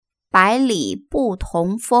百里不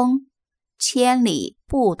同风，千里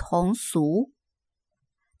不同俗。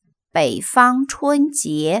北方春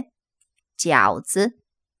节，饺子；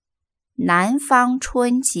南方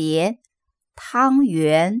春节，汤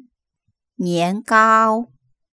圆、年糕。